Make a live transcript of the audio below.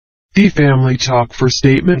The family talk for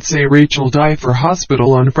statement say Rachael died for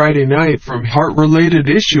hospital on Friday night from heart-related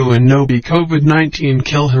issue and no be COVID-19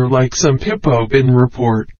 kill her like some pipo bin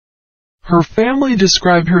report. Her family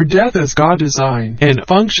describe her death as God design and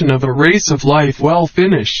function of a race of life well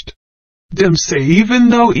finished. Dem say even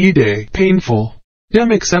though painful,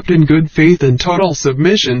 dem accept in good faith and total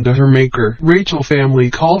submission to her maker. Rachael family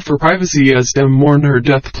call for privacy as dem mourn her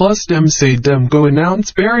death, plus dem say dem go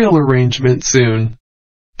announce burial arrangement soon.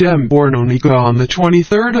 Dem born Oniga on the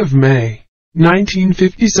 23rd of May,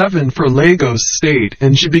 1957 for Lagos State,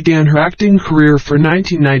 and she began her acting career for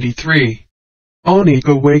 1993.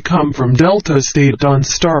 Oniga way come from Delta State don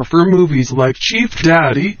star for movies like Chief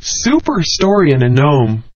Daddy, Super Story and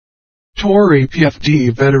Onome. Tori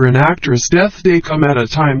PFD veteran actress death day come at a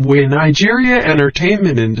time when Nigeria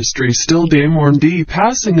entertainment industry still dey mourn the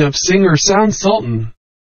passing of singer Sound Sultan.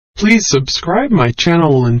 Please subscribe my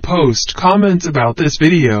channel and post comments about this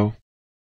video.